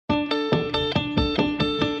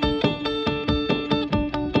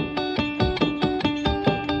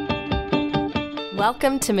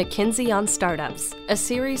Welcome to McKinsey on Startups, a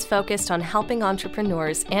series focused on helping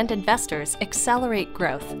entrepreneurs and investors accelerate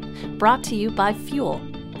growth. Brought to you by Fuel,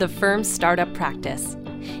 the firm's startup practice.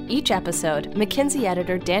 Each episode, McKinsey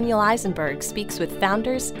editor Daniel Eisenberg speaks with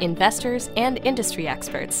founders, investors, and industry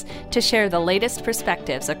experts to share the latest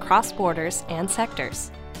perspectives across borders and sectors.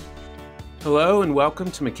 Hello and welcome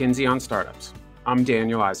to McKinsey on Startups. I'm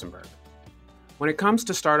Daniel Eisenberg. When it comes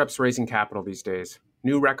to startups raising capital these days,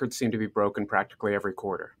 new records seem to be broken practically every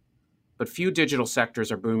quarter. But few digital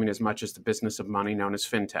sectors are booming as much as the business of money known as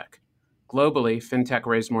fintech. Globally, fintech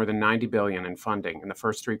raised more than $90 billion in funding in the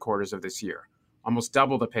first 3 quarters of this year, almost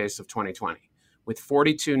double the pace of 2020, with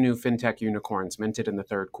 42 new fintech unicorns minted in the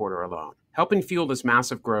third quarter alone. Helping fuel this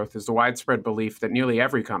massive growth is the widespread belief that nearly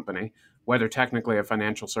every company, whether technically a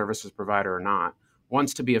financial services provider or not,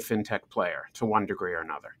 wants to be a fintech player to one degree or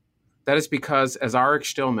another. That is because, as Arik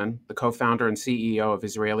Shtilman, the co-founder and CEO of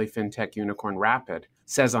Israeli fintech unicorn Rapyd,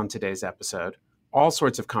 says on today's episode, all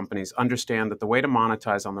sorts of companies understand that the way to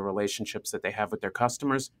monetize on the relationships that they have with their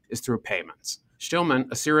customers is through payments.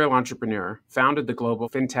 Shtilman, a serial entrepreneur, founded the global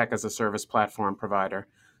fintech as a service platform provider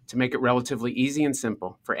to make it relatively easy and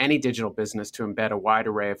simple for any digital business to embed a wide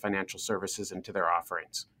array of financial services into their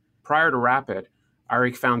offerings. Prior to Rapyd,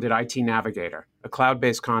 Arik founded IT Navigator, a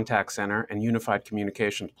cloud-based contact center and unified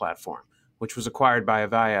communications platform, which was acquired by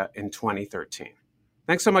Avaya in 2013.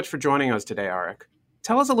 Thanks so much for joining us today, Arik.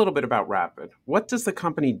 Tell us a little bit about Rapyd. What does the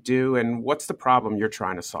company do, and what's the problem you're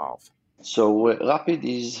trying to solve? So Rapyd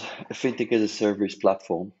is a fintech as a service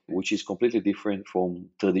platform, which is completely different from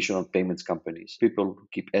traditional payments companies. People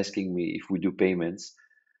keep asking me if we do payments.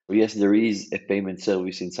 Yes, there is a payment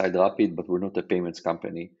service inside Rapyd, but we're not a payments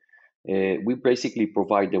company. We basically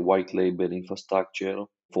provide a white label infrastructure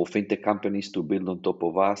for fintech companies to build on top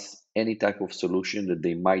of us any type of solution that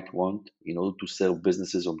they might want in order to serve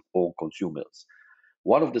businesses or consumers.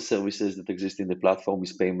 One of the services that exist in the platform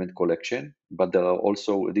is payment collection, but there are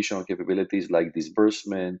also additional capabilities like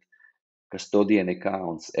disbursement, custodian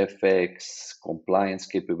accounts, FX, compliance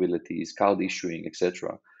capabilities, card issuing,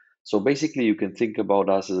 etc. So basically, you can think about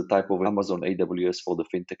us as a type of Amazon AWS for the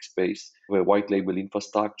fintech space, a white label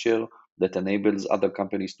infrastructure that enables other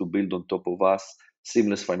companies to build on top of us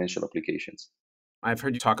seamless financial applications. I've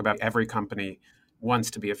heard you talk about every company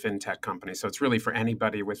wants to be a fintech company. So it's really for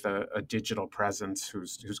anybody with a digital presence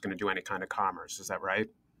who's going to do any kind of commerce. Is that right?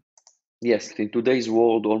 Yes. In today's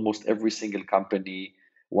world, almost every single company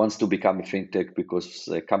wants to become a fintech because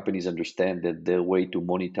companies understand that their way to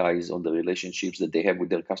monetize on the relationships that they have with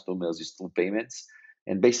their customers is through payments.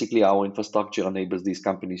 And basically, our infrastructure enables these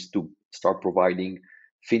companies to start providing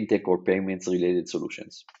fintech or payments related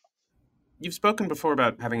solutions. You've spoken before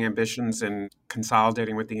about having ambitions in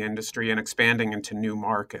consolidating with the industry and expanding into new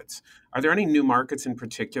markets. Are there any new markets in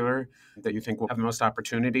particular that you think will have the most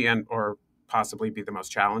opportunity and or possibly be the most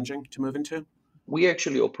challenging to move into? We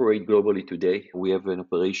actually operate globally today. We have an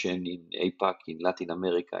operation in APAC, in Latin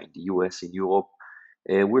America, in the US, in Europe.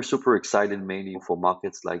 We're super excited mainly for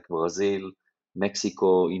markets like Brazil,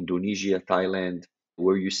 Mexico, Indonesia, Thailand,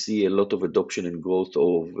 where you see a lot of adoption and growth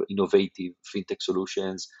of innovative fintech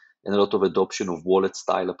solutions and a lot of adoption of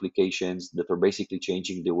wallet-style applications that are basically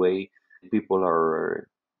changing the way people are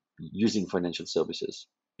using financial services.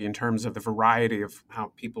 In terms of the variety of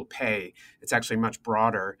how people pay, it's actually much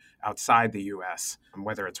broader outside the U.S.,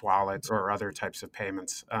 whether it's wallets or other types of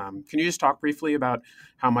payments. Can you just talk briefly about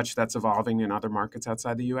how much that's evolving in other markets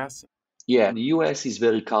outside the U.S.? Yeah, the US is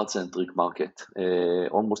very card-centric market.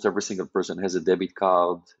 Almost every single person has a debit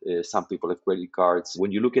card. Some people have credit cards.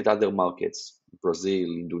 When you look at other markets, Brazil,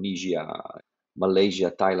 Indonesia,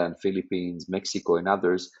 Malaysia, Thailand, Philippines, Mexico, and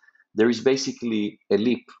others, there is basically a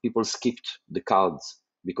leap. People skipped the cards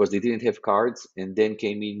because they didn't have cards, and then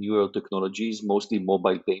came in newer technologies, mostly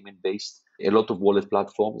mobile payment-based, a lot of wallet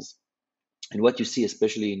platforms. And what you see,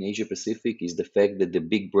 especially in Asia Pacific, is the fact that the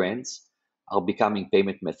big brands are becoming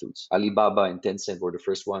payment methods. Alibaba and Tencent were the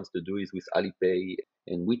first ones to do it with Alipay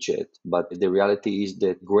and WeChat. But the reality is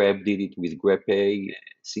that Grab did it with GrabPay,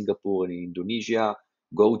 Singapore and Indonesia.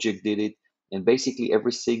 Gojek did it. And basically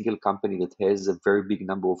every single company that has a very big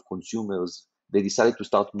number of consumers, they decided to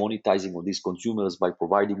start monetizing on these consumers by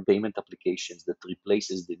providing payment applications that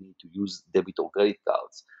replaces the need to use debit or credit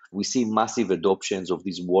cards. We see massive adoptions of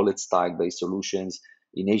these wallet-style based solutions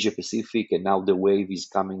in Asia Pacific, and now the wave is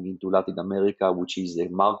coming into Latin America, which is a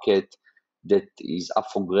market that is up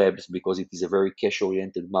for grabs because it is a very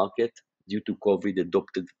cash-oriented market due to COVID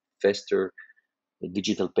adopted faster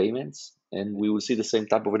digital payments, and we will see the same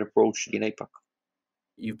type of an approach in APAC.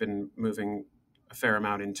 You've been moving a fair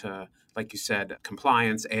amount into, like you said,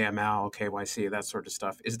 compliance, AML, KYC, that sort of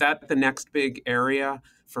stuff. Is that the next big area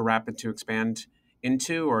for Rapid to expand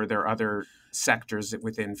into, or are there other sectors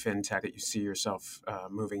within fintech that you see yourself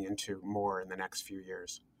moving into more in the next few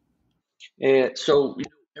years?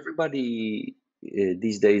 Everybody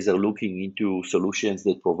these days are looking into solutions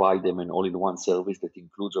that provide them an all-in-one service that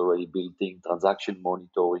includes already built-in transaction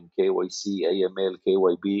monitoring, KYC, AML,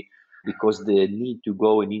 KYB, because the need to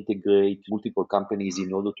go and integrate multiple companies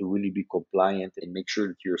in order to really be compliant and make sure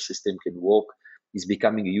that your system can work is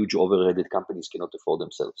becoming a huge overhead that companies cannot afford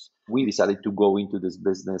themselves. We decided to go into this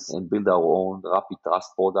business and build our own Rapid Trust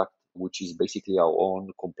product, which is basically our own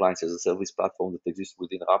compliance as a service platform that exists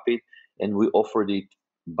within Rapid, and we offered it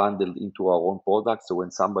bundled into our own product. So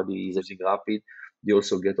when somebody is using Rapid, they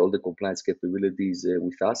also get all the compliance capabilities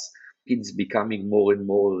with us. It's becoming more and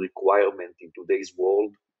more a requirement in today's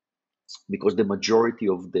world because the majority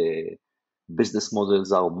of the business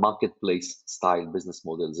models are marketplace style business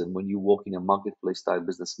models. And when you work in a marketplace style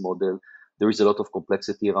business model, there is a lot of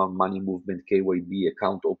complexity around money movement, KYB,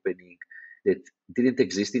 account opening that didn't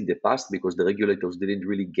exist in the past because the regulators didn't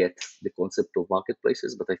really get the concept of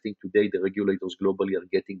marketplaces. But I think today the regulators globally are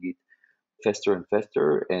getting it faster and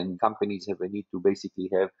faster, and companies have a need to basically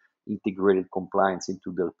have integrated compliance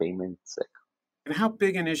into their payment stack. And how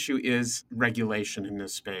big an issue is regulation in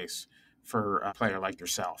this space for a player like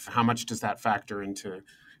yourself? How much does that factor into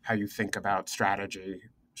how you think about strategy,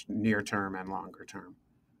 near term and longer term?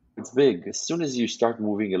 It's big. As soon as you start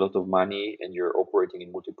moving a lot of money and you're operating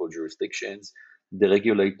in multiple jurisdictions, the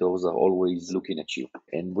regulators are always looking at you.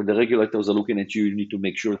 And when the regulators are looking at you, you need to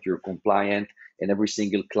make sure that you're compliant and every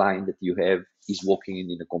single client that you have is working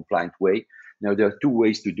in a compliant way. Now, there are two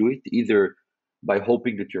ways to do it, either by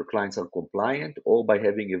hoping that your clients are compliant or by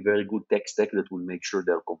having a very good tech stack that will make sure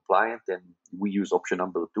they're compliant. And we use option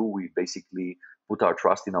number two. We basically put our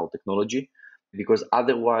trust in our technology because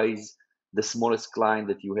otherwise, the smallest client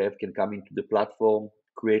that you have can come into the platform,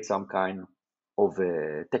 create some kind of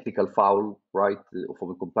a technical foul, right,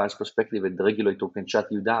 from a compliance perspective, and the regulator can shut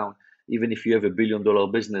you down, even if you have $1 billion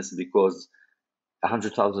business because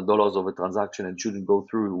 $100,000 of a transaction and shouldn't go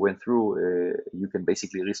through, went through, you can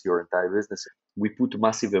basically risk your entire business. We put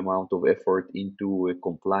massive amount of effort into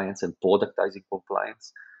compliance and productizing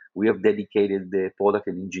compliance. We have dedicated the product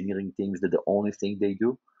and engineering teams that the only thing they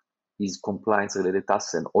do is compliance related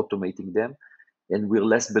tasks and automating them. And we're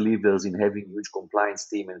less believers in having huge compliance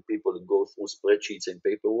team and people that go through spreadsheets and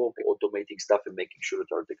paperwork, automating stuff and making sure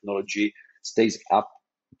that our technology stays up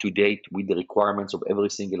to date with the requirements of every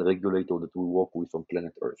single regulator that we work with on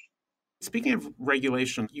planet Earth. Speaking of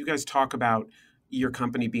regulation, you guys talk about your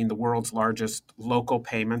company being the world's largest local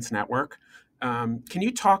payments network. Can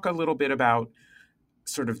you talk a little bit about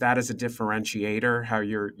sort of that as a differentiator, how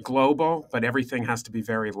you're global, but everything has to be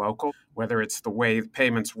very local, whether it's the way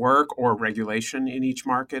payments work or regulation in each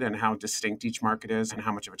market and how distinct each market is and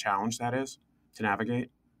how much of a challenge that is to navigate?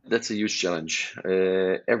 That's a huge challenge.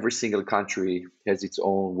 Every single country has its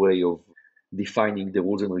own way of defining the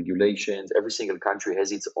rules and regulations. Every single country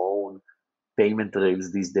has its own payment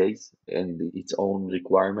rails these days and its own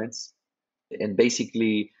requirements. And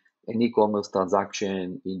basically, an e-commerce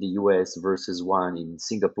transaction in the US versus one in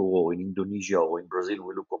Singapore or in Indonesia or in Brazil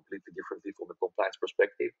will look completely differently from a compliance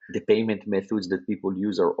perspective. The payment methods that people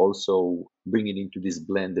use are also bringing into this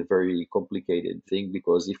blend a very complicated thing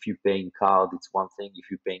because if you're paying card, it's one thing.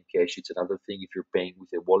 If you're paying cash, it's another thing. If you're paying with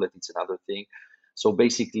a wallet, it's another thing. So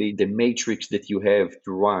basically, the matrix that you have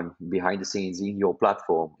to run behind the scenes in your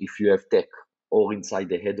platform, if you have tech or inside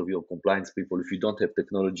the head of your compliance people, if you don't have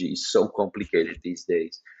technology, is so complicated these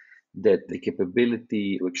days that the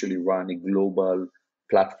capability to actually run a global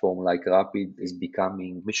platform like Rapid is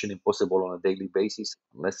becoming mission impossible on a daily basis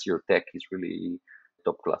unless your tech is really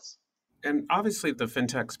top class. And obviously the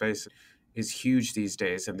fintech space is huge these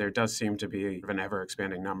days, and there does seem to be an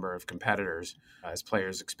ever-expanding number of competitors as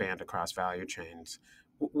players expand across value chains.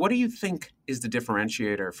 What do you think is the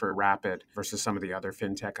differentiator for Rapid versus some of the other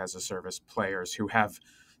fintech as a service players who have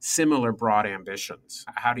similar broad ambitions?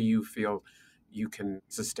 How do you feel you can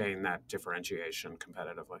sustain that differentiation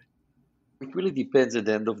competitively? It really depends at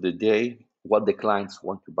the end of the day what the clients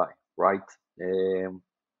want to buy, right?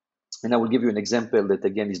 And I will give you an example that,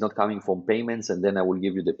 again, is not coming from payments, and then I will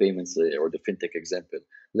give you the payments or the fintech example.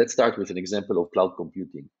 Let's start with an example of cloud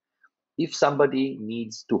computing. If somebody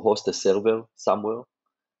needs to host a server somewhere,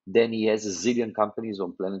 then he has a zillion companies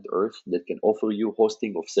on planet Earth that can offer you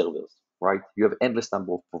hosting of servers, right? You have endless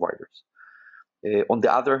number of providers. On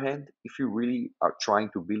the other hand, if you really are trying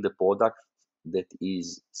to build a product that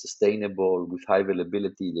is sustainable with high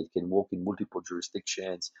availability, that can work in multiple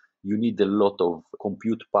jurisdictions, you need a lot of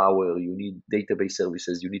compute power, you need database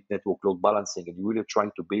services, you need network load balancing, and you're really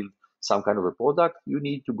trying to build some kind of a product, you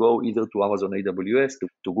need to go either to Amazon AWS,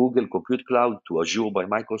 to Google Compute Cloud, to Azure by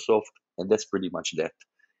Microsoft, and that's pretty much that.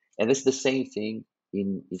 And it's the same thing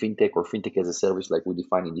in fintech or fintech as a service, like we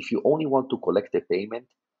define it. If you only want to collect a payment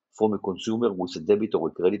from a consumer with a debit or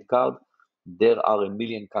a credit card, there are a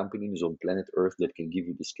million companies on planet Earth that can give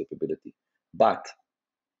you this capability. But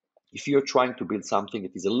if you're trying to build something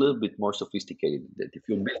that is a little bit more sophisticated, that if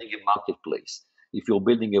you're building a marketplace, if you're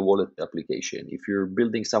building a wallet application, if you're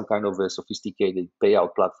building some kind of a sophisticated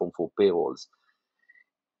payout platform for payrolls,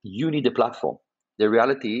 you need a platform. The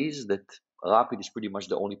reality is that Rapid is pretty much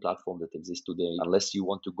the only platform that exists today, unless you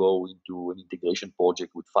want to go into an integration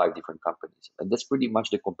project with 5 different companies. And that's pretty much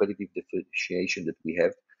the competitive differentiation that we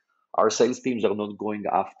have. Our sales teams are not going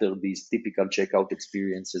after these typical checkout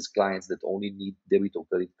experiences, clients that only need debit or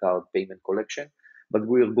credit card payment collection, but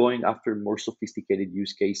we're going after more sophisticated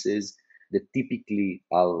use cases that typically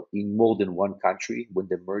are in more than one country when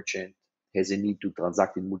the merchant has a need to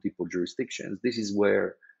transact in multiple jurisdictions. This is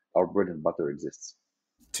where our bread and butter exists.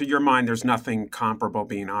 To your mind, there's nothing comparable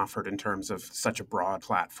being offered in terms of such a broad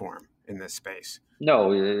platform in this space?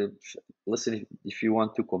 No, listen, if you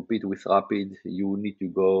want to compete with Rapid, you need to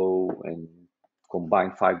go and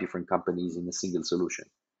combine 5 different companies in a single solution.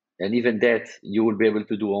 And even that, you will be able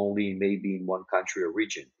to do only maybe in one country or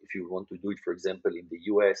region. If you want to do it, for example, in the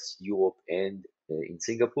US, Europe, and in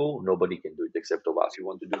Singapore, nobody can do it except of us. You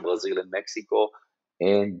want to do Brazil and Mexico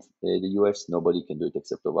and the US, nobody can do it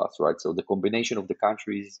except of us, right? So the combination of the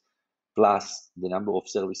countries plus the number of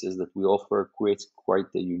services that we offer creates quite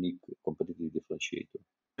a unique competitive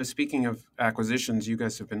differentiator. Speaking of acquisitions, you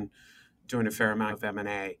guys have been doing a fair amount of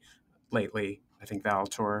M&A lately. I think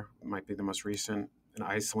Valitor might be the most recent in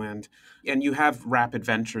Iceland. And you have Rapid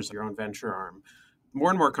Ventures, your own venture arm. More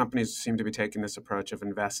and more companies seem to be taking this approach of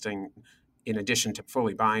investing in addition to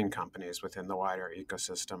fully buying companies within the wider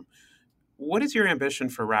ecosystem. What is your ambition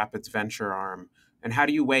for Rapid's venture arm, and how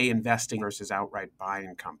do you weigh investing versus outright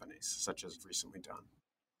buying companies, such as recently done?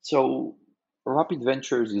 So Rapid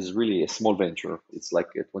Ventures is really a small venture. It's like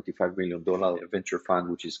a $25 million venture fund,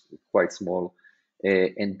 which is quite small.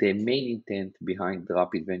 And the main intent behind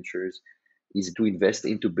Rapid Ventures is to invest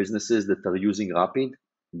into businesses that are using Rapid,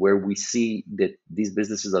 where we see that these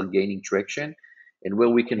businesses are gaining traction and where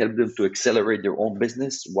we can help them to accelerate their own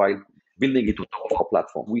business while building it on top of our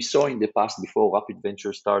platform. We saw in the past, before Rapid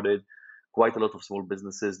Ventures started, quite a lot of small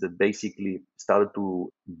businesses that basically started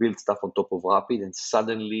to build stuff on top of Rapid, and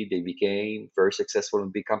suddenly they became very successful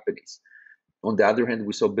in big companies. On the other hand,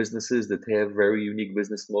 we saw businesses that have very unique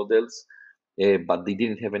business models, but they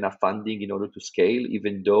didn't have enough funding in order to scale,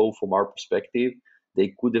 even though from our perspective,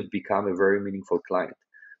 they could have become a very meaningful client.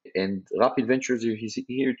 And Rapid Ventures is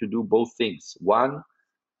here to do both things. One,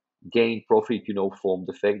 gain profit, from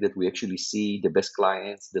the fact that we actually see the best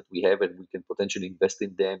clients that we have and we can potentially invest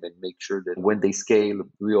in them and make sure that when they scale,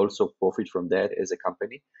 we also profit from that as a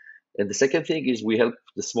company. And the second thing is we help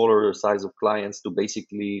the smaller size of clients to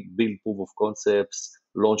basically build proof of concepts,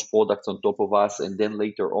 launch products on top of us, and then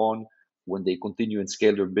later on, when they continue and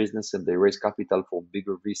scale their business and they raise capital from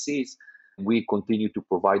bigger VCs, we continue to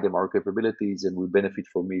provide them our capabilities and we benefit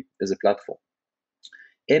from it as a platform.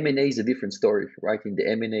 M&A is a different story, right? In the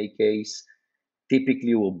M&A case,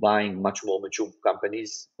 typically we're buying much more mature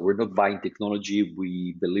companies. We're not buying technology.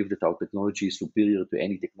 We believe that our technology is superior to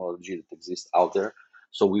any technology that exists out there.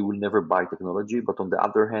 So we will never buy technology. But on the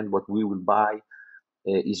other hand, what we will buy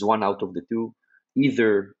is one out of the two.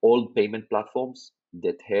 Either old payment platforms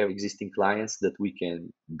that have existing clients that we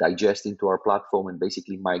can digest into our platform and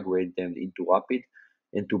basically migrate them into Rapid,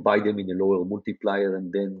 and to buy them in a lower multiplier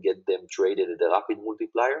and then get them traded at a Rapid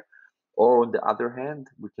multiplier. Or on the other hand,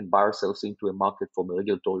 we can buy ourselves into a market from a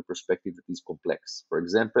regulatory perspective that is complex. For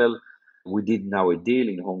example, we did now a deal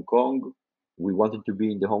in Hong Kong. We wanted to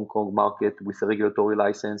be in the Hong Kong market with a regulatory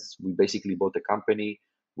license. We basically bought a company.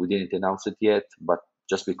 We didn't announce it yet, but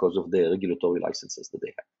just because of the regulatory licenses that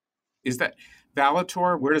they have. Is that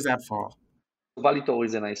Valitor? Where does that fall? Valitor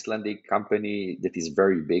is an Icelandic company that is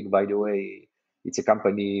very big, by the way. It's a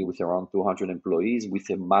company with around 200 employees with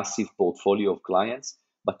a massive portfolio of clients,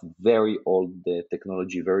 but very old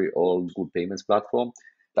technology, very old good payments platform.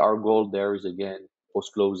 Our goal there is, again,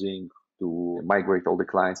 post-closing, to migrate all the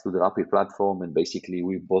clients to the Rapid platform, and basically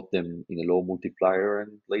we bought them in a low multiplier,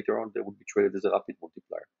 and later on they will be traded as a Rapid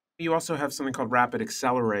multiplier. You also have something called Rapid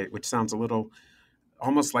Accelerate, which sounds a little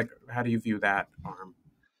almost like, how do you view that arm?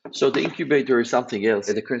 So the incubator is something else.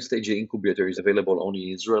 At the current stage, the incubator is available only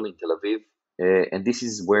in Israel, in Tel Aviv. And this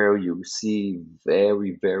is where you see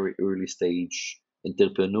very, very early stage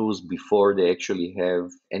entrepreneurs before they actually have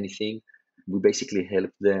anything. We basically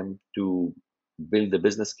help them to build a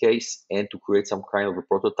business case and to create some kind of a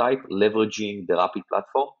prototype leveraging the Rapid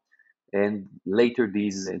platform. And later,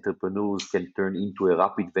 these entrepreneurs can turn into a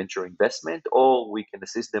rapid venture investment, or we can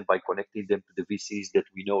assist them by connecting them to the VCs that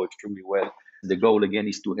we know extremely well. The goal, again,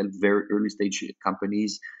 is to help very early stage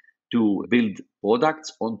companies to build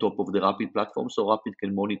products on top of the Rapid platform so Rapid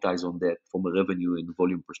can monetize on that from a revenue and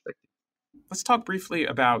volume perspective. Let's talk briefly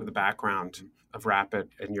about the background of Rapid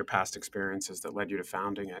and your past experiences that led you to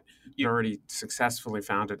founding it. You already successfully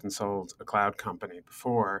founded and sold a cloud company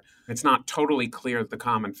before. It's not totally clear the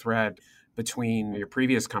common thread between your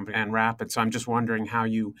previous company and Rapid, so I'm just wondering how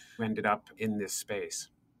you ended up in this space.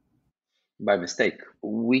 By mistake.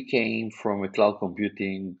 We came from a cloud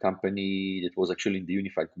computing company that was actually in the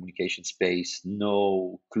unified communication space,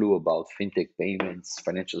 no clue about fintech payments,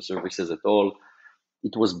 financial services at all.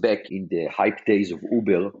 It was back in the hype days of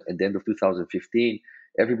Uber at the end of 2015.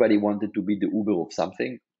 Everybody wanted to be the Uber of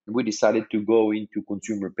something. We decided to go into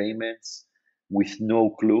consumer payments with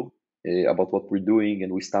no clue about what we're doing,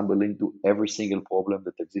 and we stumbled into every single problem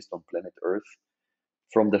that exists on planet Earth.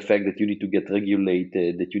 From the fact that you need to get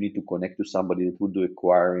regulated, that you need to connect to somebody that will do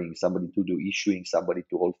acquiring, somebody to do issuing, somebody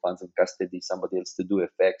to hold funds in custody, somebody else to do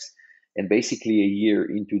FX. And basically, a year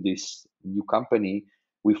into this new company,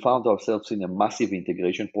 we found ourselves in a massive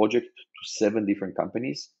integration project to 7 different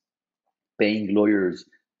companies, paying lawyers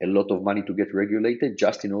a lot of money to get regulated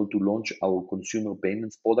just in order to launch our consumer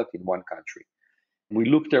payments product in one country. We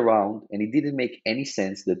looked around and it didn't make any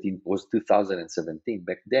sense that it was 2017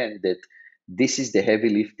 back then that this is the heavy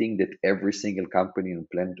lifting that every single company on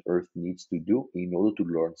planet Earth needs to do in order to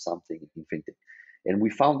learn something in fintech. And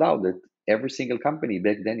we found out that every single company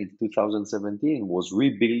back then in 2017 was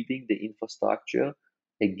rebuilding the infrastructure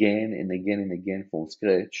again and again and again from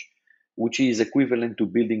scratch, which is equivalent to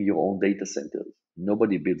building your own data centers.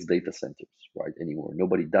 Nobody builds data centers right anymore.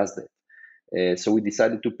 Nobody does that. So we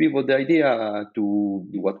decided to pivot the idea to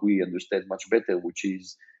what we understand much better, which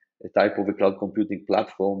is a type of a cloud computing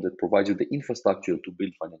platform that provides you the infrastructure to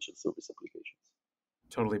build financial service applications.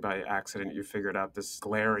 Totally by accident, you figured out this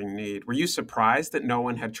glaring need. Were you surprised that no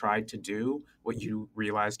one had tried to do what you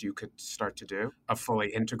realized you could start to do, a fully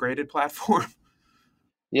integrated platform?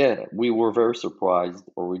 Yeah, we were very surprised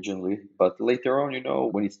originally, but later on,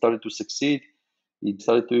 when it started to succeed, it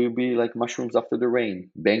started to be like mushrooms after the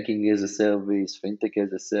rain. Banking as a service, fintech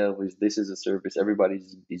as a service, this is a service. Everybody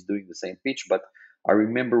is doing the same pitch. But I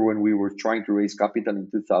remember when we were trying to raise capital in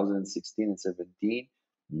 2016 and 17,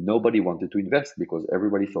 nobody wanted to invest because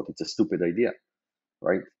everybody thought it's a stupid idea,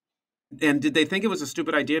 right? And did they think it was a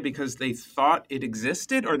stupid idea because they thought it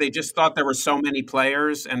existed, or they just thought there were so many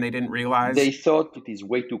players and they didn't realize? They thought it is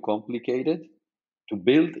way too complicated to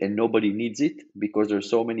build and nobody needs it because there's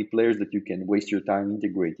so many players that you can waste your time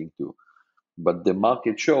integrating to. But the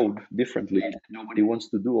market showed differently. Nobody wants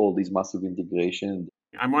to do all these massive integration.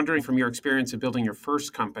 I'm wondering, from your experience of building your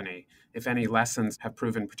first company, if any lessons have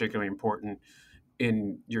proven particularly important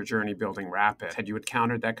in your journey building Rapid. Had you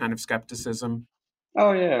encountered that kind of skepticism?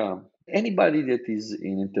 Oh, yeah. Anybody that is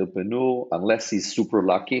an entrepreneur, unless he's super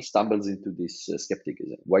lucky, stumbles into this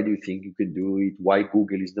skepticism. Why do you think you can do it? Why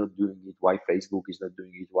Google is not doing it? Why Facebook is not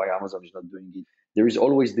doing it? Why Amazon is not doing it? There is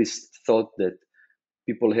always this thought that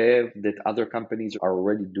people have that other companies are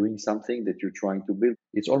already doing something that you're trying to build.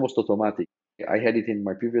 It's almost automatic. I had it in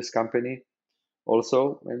my previous company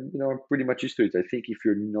also, and I'm pretty much used to it. I think if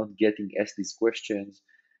you're not getting asked these questions,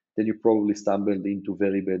 then you probably stumbled into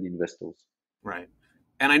very bad investors. Right.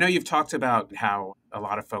 And I know you've talked about how a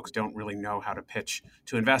lot of folks don't really know how to pitch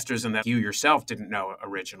to investors and that you yourself didn't know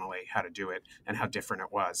originally how to do it and how different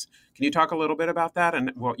it was. Can you talk a little bit about that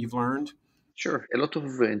and what you've learned? Sure. A lot of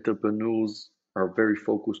entrepreneurs are very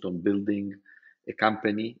focused on building a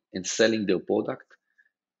company and selling their product.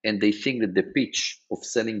 And they think that the pitch of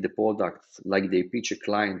selling the product, like they pitch a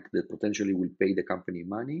client that potentially will pay the company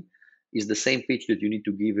money, is the same pitch that you need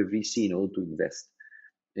to give a VC in order to invest.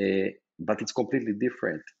 But it's completely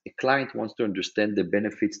different. A client wants to understand the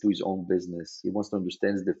benefits to his own business. He wants to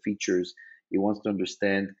understand the features. He wants to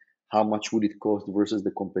understand how much would it cost versus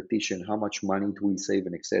the competition, how much money it will save,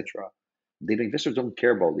 and etc. The investors don't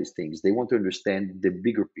care about these things. They want to understand the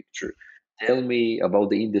bigger picture. Tell me about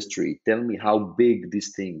the industry. Tell me how big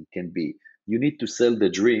this thing can be. You need to sell the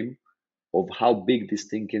dream of how big this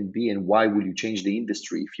thing can be and why will you change the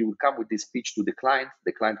industry. If you will come with this pitch to the client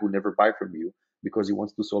will never buy from you because he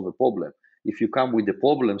wants to solve a problem. If you come with the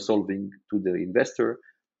problem solving to the investor,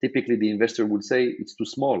 typically the investor would say, it's too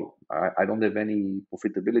small. I don't have any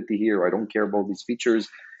profitability here. I don't care about these features.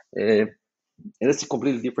 And that's a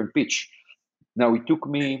completely different pitch. Now, it took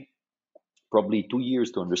me probably 2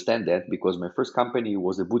 years to understand that because my first company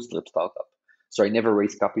was a bootstrap startup. So I never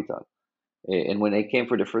raised capital. And when I came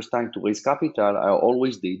for the first time to raise capital, I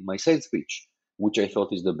always did my sales pitch, which I thought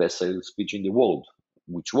is the best sales pitch in the world,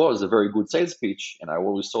 which was a very good sales pitch. And I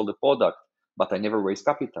always sold the product, but I never raised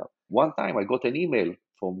capital. One time I got an email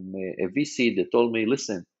from a VC that told me,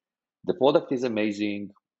 listen, the product is amazing.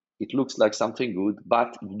 It looks like something good,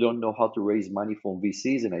 but you don't know how to raise money from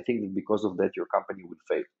VCs. And I think that because of that, your company will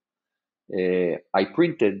fail. I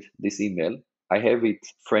printed this email. I have it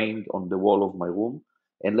framed on the wall of my room.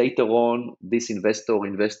 And later on, this investor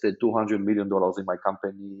invested $200 million in my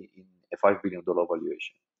company in a $5 billion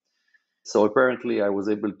valuation. So apparently, I was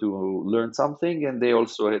able to learn something, and they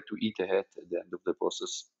also had to eat a hat at the end of the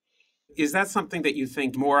process. Is that something that you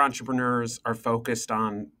think more entrepreneurs are focused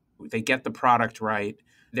on? They get the product right,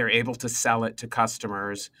 they're able to sell it to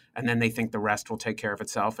customers, and then they think the rest will take care of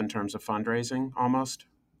itself in terms of fundraising almost?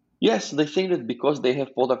 Yes, they think that because they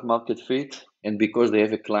have product market fit and because they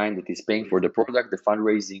have a client that is paying for the product, the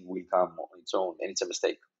fundraising will come on its own, and it's a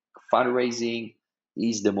mistake. Fundraising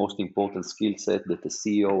is the most important skill set that the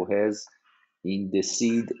CEO has in the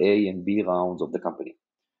seed A and B rounds of the company.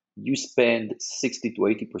 You spend 60 to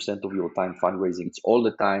 80% of your time fundraising. It's all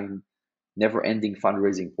the time, never ending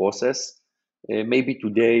fundraising process. Maybe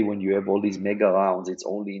today, when you have all these mega rounds, it's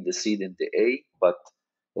only in the seed and the A, but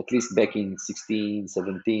at least back in 16,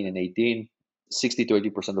 17, and 18, 60 to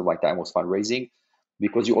 80% of my time was fundraising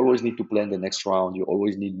because you always need to plan the next round. You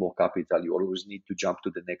always need more capital. You always need to jump to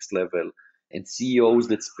the next level. And CEOs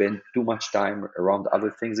that spend too much time around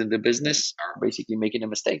other things in the business are basically making a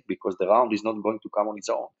mistake because the round is not going to come on its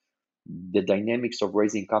own. The dynamics of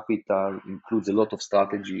raising capital includes a lot of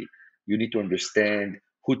strategy. You need to understand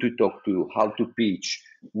who to talk to, how to pitch,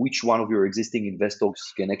 which one of your existing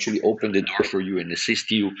investors can actually open the door for you and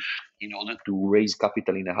assist you in order to raise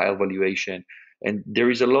capital in a higher valuation. And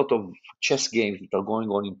there is a lot of chess games that are going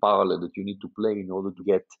on in parallel that you need to play in order to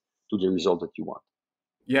get to the result that you want.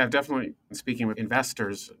 Yeah, definitely. Speaking with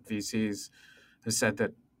investors, VCs have said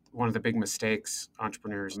that one of the big mistakes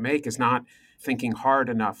entrepreneurs make is not thinking hard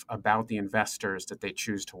enough about the investors that they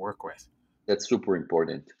choose to work with. That's super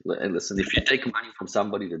important. And listen, if you take money from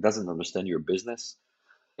somebody that doesn't understand your business,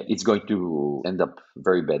 it's going to end up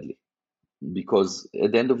very badly. Because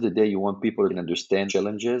at the end of the day, you want people that can understand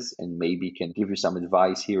challenges and maybe can give you some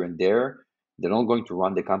advice here and there. They're not going to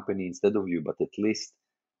run the company instead of you, but at least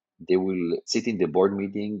they will sit in the board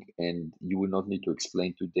meeting and you will not need to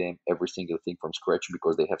explain to them every single thing from scratch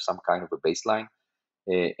because they have some kind of a baseline.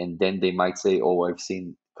 And then they might say, oh, I've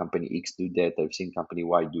seen company X do that, I've seen company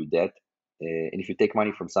Y do that. And if you take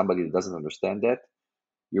money from somebody that doesn't understand that,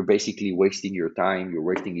 you're basically wasting your time, you're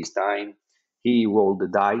wasting his time. He rolled the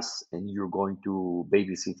dice and you're going to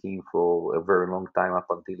babysit him for a very long time up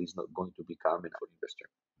until he's not going to become an investor.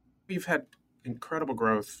 You've had incredible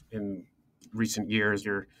growth in recent years.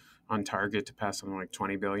 You're on target to pass something like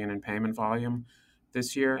 20 billion in payment volume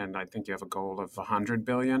this year, and I think you have a goal of 100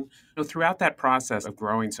 billion. Throughout that process of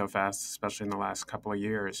growing so fast, especially in the last couple of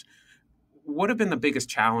years, what have been the biggest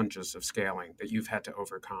challenges of scaling that you've had to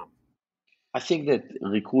overcome? I think that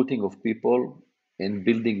recruiting of people and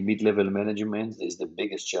building mid-level management is the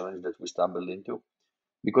biggest challenge that we stumbled into.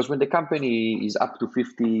 Because when the company is up to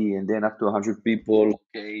 50 and then up to 100 people,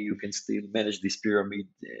 okay, you can still manage this pyramid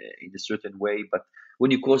in a certain way. But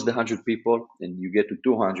when you cross the 100 people and you get to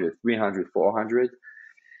 200, 300, 400,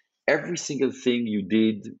 every single thing you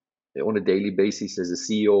did on a daily basis as a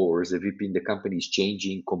CEO or as a VP in the company is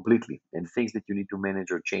changing completely. And things that you need to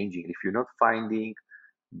manage are changing. If you're not finding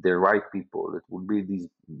the right people that will be these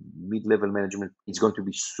mid-level management, it's going to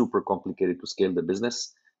be super complicated to scale the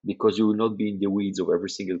business because you will not be in the weeds of every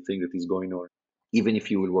single thing that is going on. Even if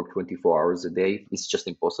you will work 24 hours a day, it's just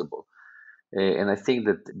impossible. And I think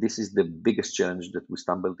that this is the biggest challenge that we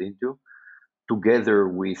stumbled into, together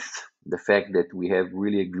with the fact that we have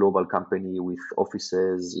really a global company with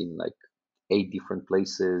offices in like 8 different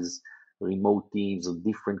places, remote teams of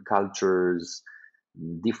different cultures,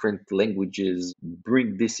 different languages.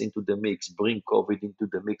 Bring this into the mix, bring COVID into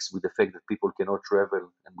the mix with the fact that people cannot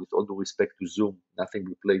travel. And with all due respect to Zoom, nothing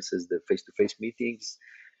replaces the face-to-face meetings.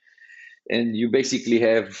 And you basically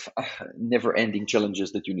have never-ending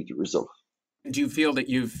challenges that you need to resolve. Do you feel that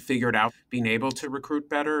you've figured out being able to recruit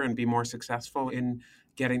better and be more successful in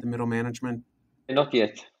getting the middle management? Not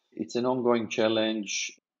yet. It's an ongoing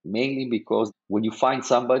challenge, mainly because when you find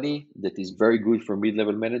somebody that is very good for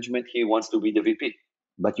mid-level management, he wants to be the VP.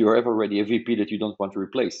 But you have already a VP that you don't want to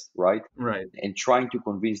replace, right? Right. And trying to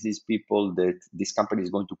convince these people that this company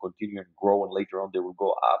is going to continue and grow and later on they will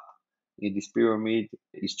go up in this pyramid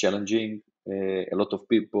is challenging. A lot of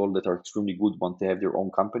people that are extremely good want to have their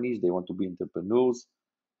own companies. They want to be entrepreneurs.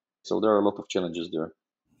 So there are a lot of challenges there.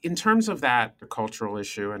 In terms of that cultural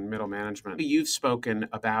issue and middle management, you've spoken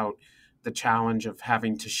about the challenge of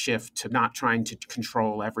having to shift to not trying to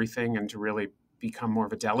control everything and to really become more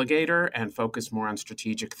of a delegator and focus more on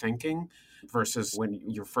strategic thinking versus when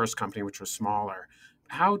your first company, which was smaller.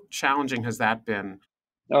 How challenging has that been?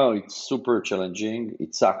 Oh, it's super challenging.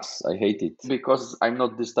 It sucks. I hate it because I'm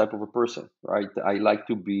not this type of a person, right? I like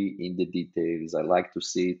to be in the details. I like to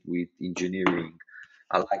sit with engineering.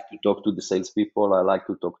 I like to talk to the salespeople. I like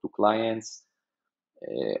to talk to clients.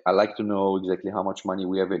 I like to know exactly how much money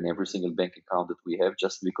we have in every single bank account that we have,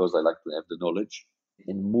 just because I like to have the knowledge.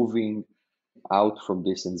 And moving out from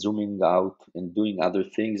this and zooming out and doing other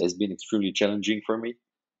things has been extremely challenging for me.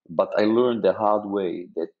 But I learned the hard way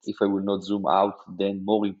that if I will not zoom out, then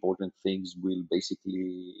more important things will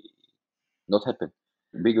basically not happen.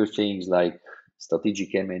 Bigger things like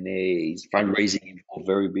strategic M&As, fundraising for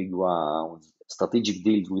very big rounds, strategic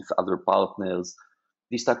deals with other partners,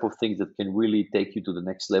 these type of things that can really take you to the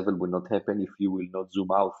next level will not happen if you will not zoom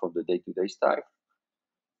out from the day-to-day stuff.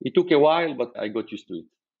 It took a while, but I got used to it.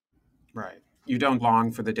 Right. You don't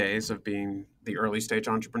long for the days of being the early stage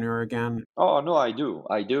entrepreneur again? Oh, no, I do.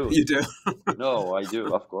 I do. You do? No, I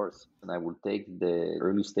do, of course. And I will take the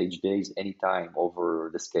early stage days anytime over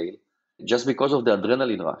the scale just because of the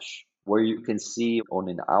adrenaline rush, where you can see on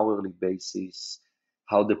an hourly basis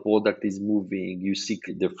how the product is moving. You see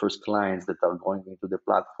the first clients that are going into the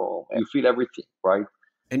platform. You feel everything, right?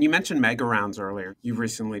 And you mentioned mega rounds earlier. You've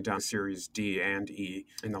recently done Series D and E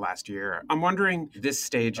in the last year. I'm wondering, this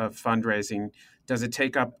stage of fundraising, does it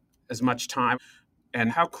take up as much time?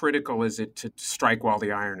 And how critical is it to strike while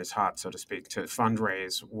the iron is hot, so to speak, to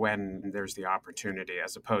fundraise when there's the opportunity,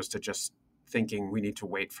 as opposed to just thinking we need to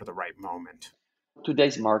wait for the right moment?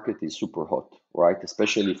 Today's market is super hot, right?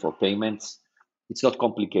 Especially for payments. It's not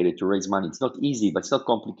complicated to raise money. It's not easy, but it's not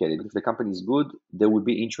complicated. If the company is good, there will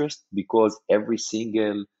be interest because every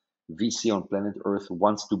single VC on planet Earth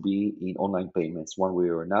wants to be in online payments one way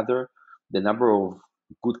or another. The number of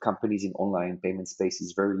good companies in online payment space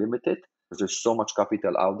is very limited. There's so much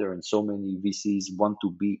capital out there and so many VCs want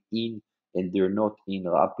to be in and they're not in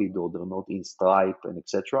Rapid or they're not in Stripe and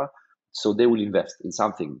etc. So they will invest in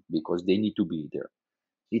something because they need to be there.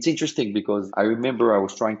 It's interesting because I remember I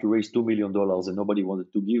was trying to raise $2 million and nobody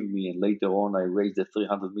wanted to give me. And later on, I raised a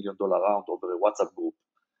 $300 million round over a WhatsApp group.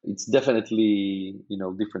 It's definitely,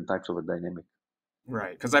 different types of a dynamic.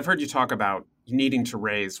 Right. Because I've heard you talk about needing to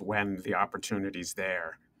raise when the opportunity's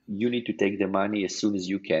there. You need to take the money as soon as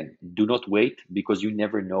you can. Do not wait because you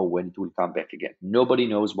never know when it will come back again. Nobody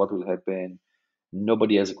knows what will happen.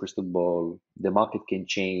 Nobody has a crystal ball. The market can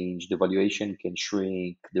change. The valuation can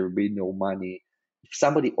shrink. There will be no money. If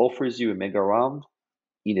somebody offers you a mega round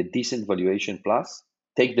in a decent valuation plus,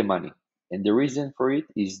 take the money. And the reason for it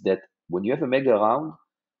is that when you have a mega round,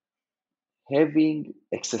 having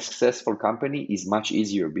a successful company is much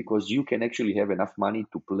easier because you can actually have enough money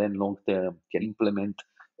to plan long term, can implement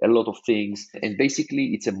a lot of things, and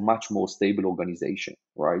basically it's a much more stable organization,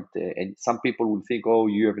 right? And some people will think, oh,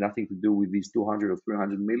 you have nothing to do with these 200 or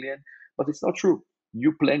 300 million, but it's not true.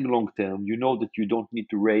 You plan long term, you know that you don't need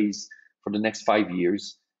to raise for the next 5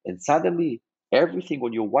 years, and suddenly everything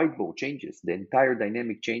on your whiteboard changes, the entire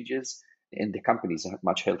dynamic changes, and the company is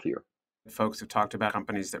much healthier. Folks have talked about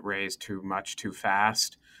companies that raise too much too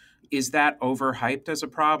fast. Is that overhyped as a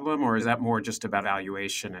problem, or is that more just about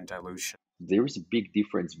valuation and dilution? There is a big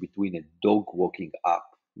difference between a dog walking app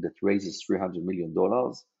that raises $300 million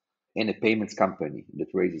and a payments company that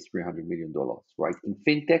raises $300 million, right? In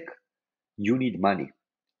fintech, you need money.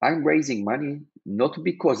 I'm raising money not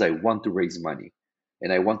because I want to raise money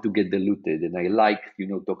and I want to get diluted and I like,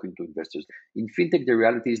 talking to investors. In fintech, the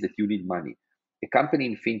reality is that you need money. A company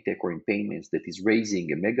in fintech or in payments that is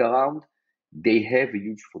raising a mega round, they have a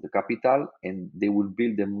huge for the capital and they will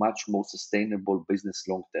build a much more sustainable business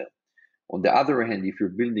long term. On the other hand, if you're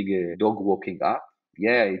building a dog walking app,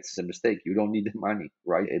 yeah, it's a mistake. You don't need the money,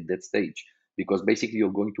 right, at that stage, because basically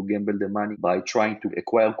you're going to gamble the money by trying to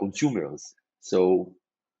acquire consumers. So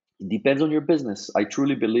it depends on your business. I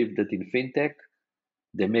truly believe that in fintech,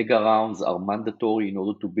 the mega rounds are mandatory in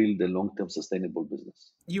order to build a long-term sustainable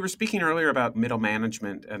business. You were speaking earlier about middle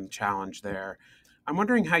management and the challenge there. I'm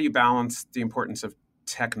wondering how you balance the importance of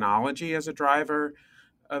technology as a driver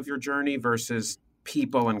of your journey versus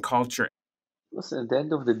people and culture. Listen, at the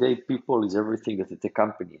end of the day, people is everything that a tech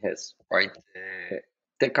company has, right?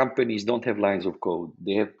 Tech companies don't have lines of code.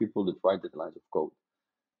 They have people that write the lines of code.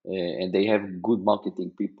 And they have good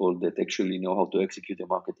marketing people that actually know how to execute a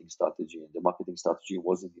marketing strategy. And the marketing strategy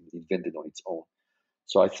wasn't invented on its own.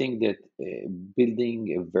 So I think that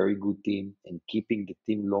building a very good team and keeping the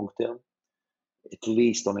team long term, at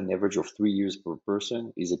least on an average of 3 years per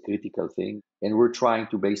person, is a critical thing. And we're trying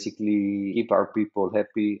to basically keep our people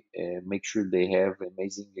happy and make sure they have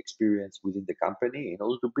amazing experience within the company in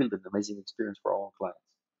order to build an amazing experience for our own clients.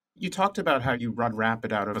 You talked about how you run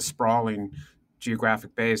Rapid out of a sprawling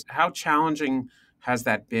geographic base. How challenging has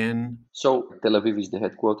that been? So Tel Aviv is the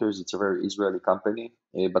headquarters. It's a very Israeli company,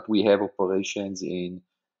 but we have operations in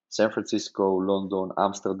San Francisco, London,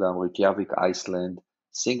 Amsterdam, Reykjavik, Iceland,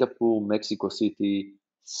 Singapore, Mexico City,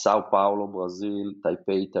 Sao Paulo, Brazil,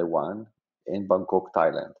 Taipei, Taiwan, and Bangkok,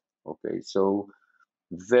 Thailand. Okay, so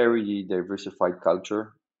very diversified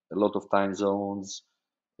culture, a lot of time zones,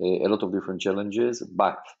 a lot of different challenges,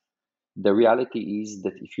 but the reality is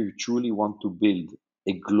that if you truly want to build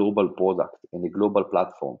a global product and a global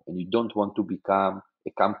platform, and you don't want to become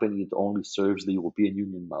a company that only serves the European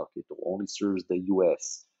Union market or only serves the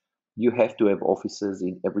US, you have to have offices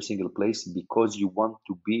in every single place because you want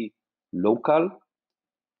to be local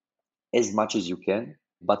as much as you can,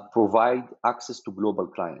 but provide access to global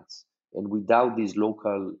clients. And without these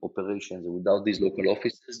local operations and without these local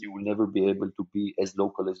offices, you will never be able to be as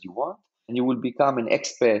local as you want. And you will become an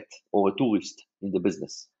expat or a tourist in the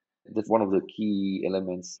business. That's one of the key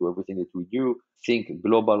elements to everything that we do. Think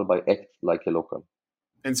global, but act like a local.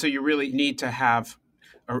 And so you really need to have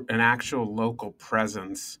an actual local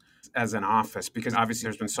presence as an office, because obviously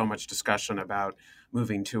there's been so much discussion about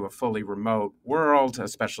moving to a fully remote world,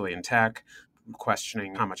 especially in tech,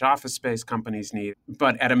 questioning how much office space companies need.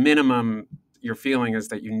 But at a minimum, your feeling is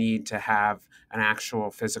that you need to have an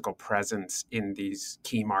actual physical presence in these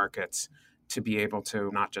key markets to be able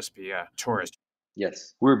to not just be a tourist.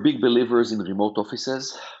 Yes, we're big believers in remote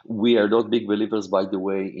offices. We are not big believers, by the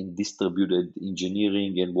way, in distributed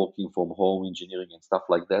engineering and working from home engineering and stuff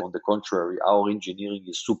like that. On the contrary, our engineering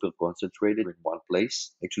is super concentrated in one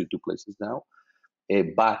place, actually two places now.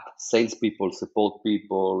 But salespeople, support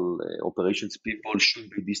people, operations people should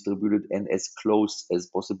be distributed and as close as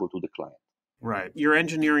possible to the client. Right. Your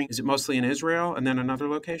engineering, is it mostly in Israel and then another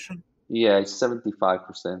location? Yeah, it's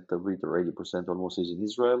 75% of it or 80% almost is in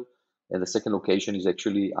Israel. And the second location is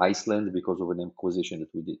actually Iceland because of an acquisition that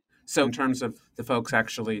we did. So in terms of the folks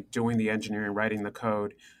actually doing the engineering, writing the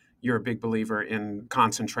code, you're a big believer in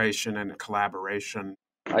concentration and collaboration.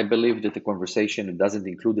 I believe that the conversation that doesn't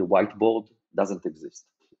include a whiteboard doesn't exist.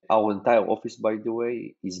 Our entire office, by the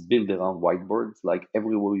way, is built around whiteboards. Like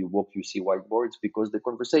everywhere you walk, you see whiteboards because the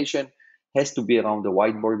conversation has to be around the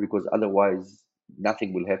whiteboard because otherwise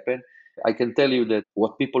nothing will happen. I can tell you that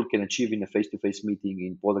what people can achieve in a face-to-face meeting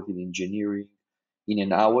in product and engineering in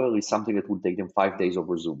an hour is something that would take them 5 days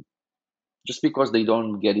over Zoom. Just because they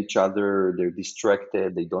don't get each other, they're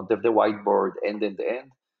distracted, they don't have the whiteboard, and in the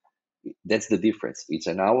end, that's the difference. It's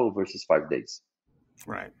an hour versus 5 days.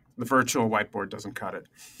 Right. The virtual whiteboard doesn't cut it.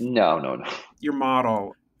 No. Your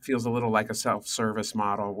model feels a little like a self-service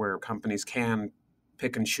model where companies can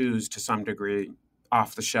pick and choose to some degree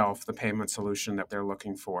off the shelf the payment solution that they're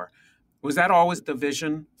looking for. Was that always the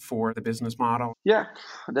vision for the business model? Yeah,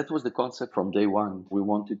 that was the concept from day one. We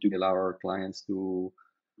wanted to allow our clients to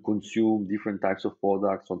consume different types of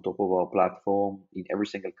products on top of our platform in every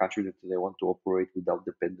single country that they want to operate without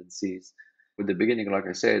dependencies. At the beginning, like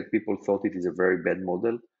I said, people thought it is a very bad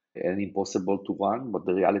model and impossible to run. But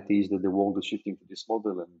the reality is that the world is shifting to this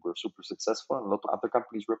model and we're super successful and a lot of other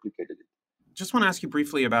companies replicated it. Just want to ask you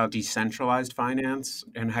briefly about decentralized finance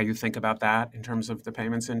and how you think about that in terms of the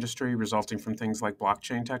payments industry resulting from things like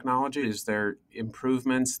blockchain technology. Is there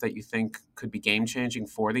improvements that you think could be game-changing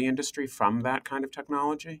for the industry from that kind of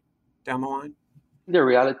technology down the line? The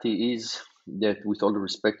reality is that with all the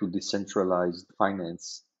respect to decentralized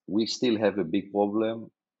finance, we still have a big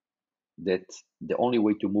problem that the only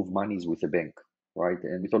way to move money is with a bank, right?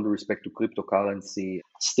 And with all the respect to cryptocurrency,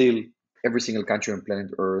 still every single country on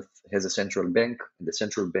planet Earth has a central bank, and the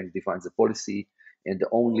central bank defines the policy, and the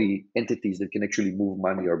only entities that can actually move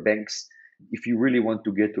money are banks. If you really want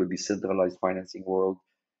to get to a decentralized financing world,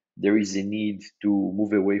 there is a need to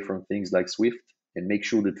move away from things like SWIFT and make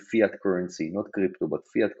sure that fiat currency, not crypto, but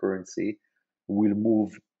fiat currency, will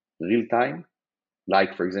move real time.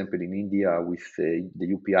 Like, for example, in India with the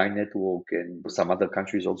UPI network, and some other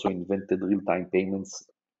countries also invented real time payments.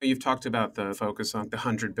 You've talked about the focus on the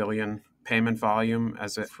 100 billion payment volume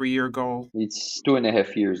as a 3-year goal. It's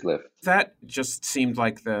 2.5 years left. That just seemed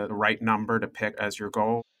like the right number to pick as your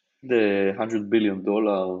goal. The $100 billion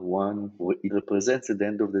one, it represents at the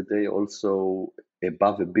end of the day also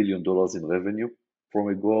above $1 billion in revenue. from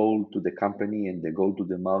a goal to the company and the goal to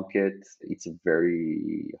the market, it's a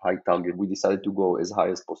very high target. We decided to go as high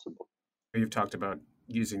as possible. You've talked about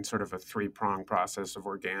using sort of a three-pronged process of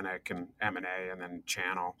organic and M&A and then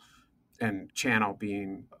channel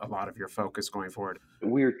being a lot of your focus going forward.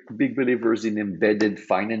 We're big believers in embedded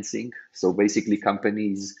financing. So basically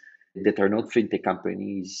companies that are not fintech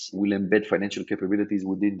companies will embed financial capabilities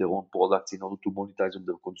within their own products in order to monetize on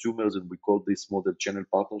their consumers. And we call this model channel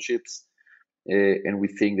partnerships. And we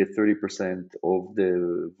think that 30% of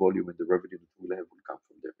the volume and the revenue that we'll have will come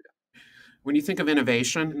from there. When you think of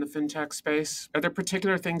innovation in the fintech space, are there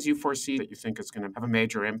particular things you foresee that you think is going to have a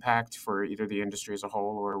major impact for either the industry as a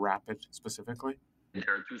whole or Rapid specifically? There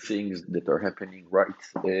are two things that are happening right.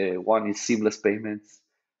 One is seamless payments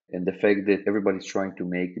and the fact that everybody's trying to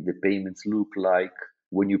make the payments look like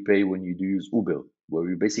when you pay when you do use Uber, where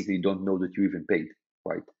you basically don't know that you even paid,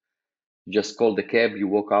 right? You just call the cab, you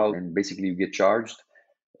walk out, and basically you get charged.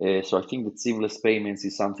 So I think that seamless payments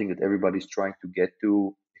is something that everybody's trying to get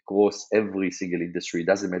to across every single industry. It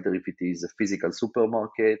doesn't matter if it is a physical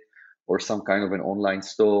supermarket or some kind of an online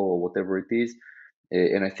store or whatever it is.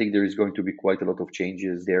 And I think there is going to be quite a lot of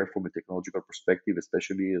changes there from a technological perspective,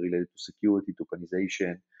 especially related to security,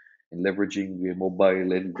 tokenization, and leveraging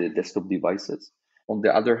mobile and desktop devices. On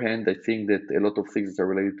the other hand, I think that a lot of things that are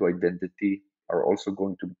related to identity are also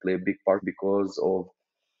going to play a big part because of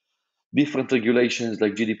different regulations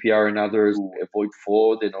like GDPR and others to avoid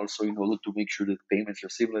fraud and also in order to make sure that payments are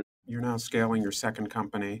seamless. You're now scaling your second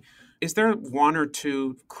company. Is there one or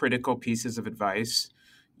two critical pieces of advice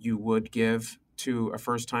you would give to a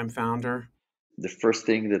first-time founder? The first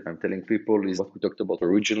thing that I'm telling people is what we talked about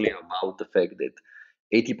originally about the fact that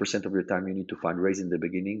 80% of your time you need to fundraise in the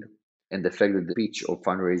beginning. And the fact that the pitch of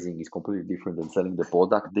fundraising is completely different than selling the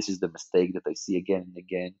product. This is the mistake that I see again and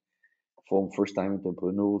again from first-time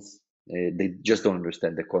entrepreneurs. They just don't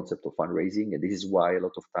understand the concept of fundraising. And this is why a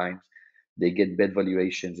lot of times they get bad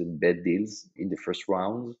valuations and bad deals in the first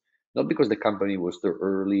rounds, not because the company was too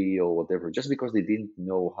early or whatever, just because they didn't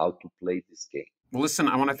know how to play this game. Well, listen,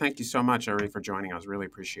 I want to thank you so much, Ari, for joining us. Really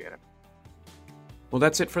appreciate it. Well,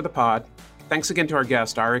 that's it for the pod. Thanks again to our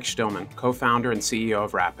guest, Arik Stillman, co-founder and CEO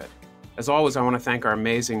of Rapid. As always, I want to thank our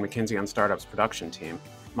amazing McKinsey on Startups production team,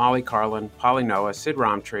 Molly Carlin, Polly Noah, Sid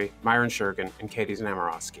Romtree, Myron Shergan, and Katie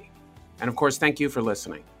Znamorowski. And of course, thank you for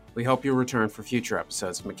listening. We hope you'll return for future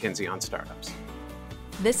episodes of McKinsey on Startups.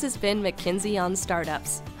 This has been McKinsey on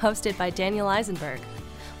Startups, hosted by Daniel Eisenberg.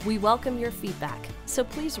 We welcome your feedback, so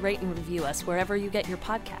please rate and review us wherever you get your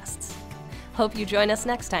podcasts. Hope you join us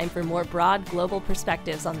next time for more broad global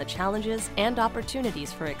perspectives on the challenges and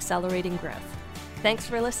opportunities for accelerating growth. Thanks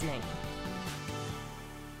for listening.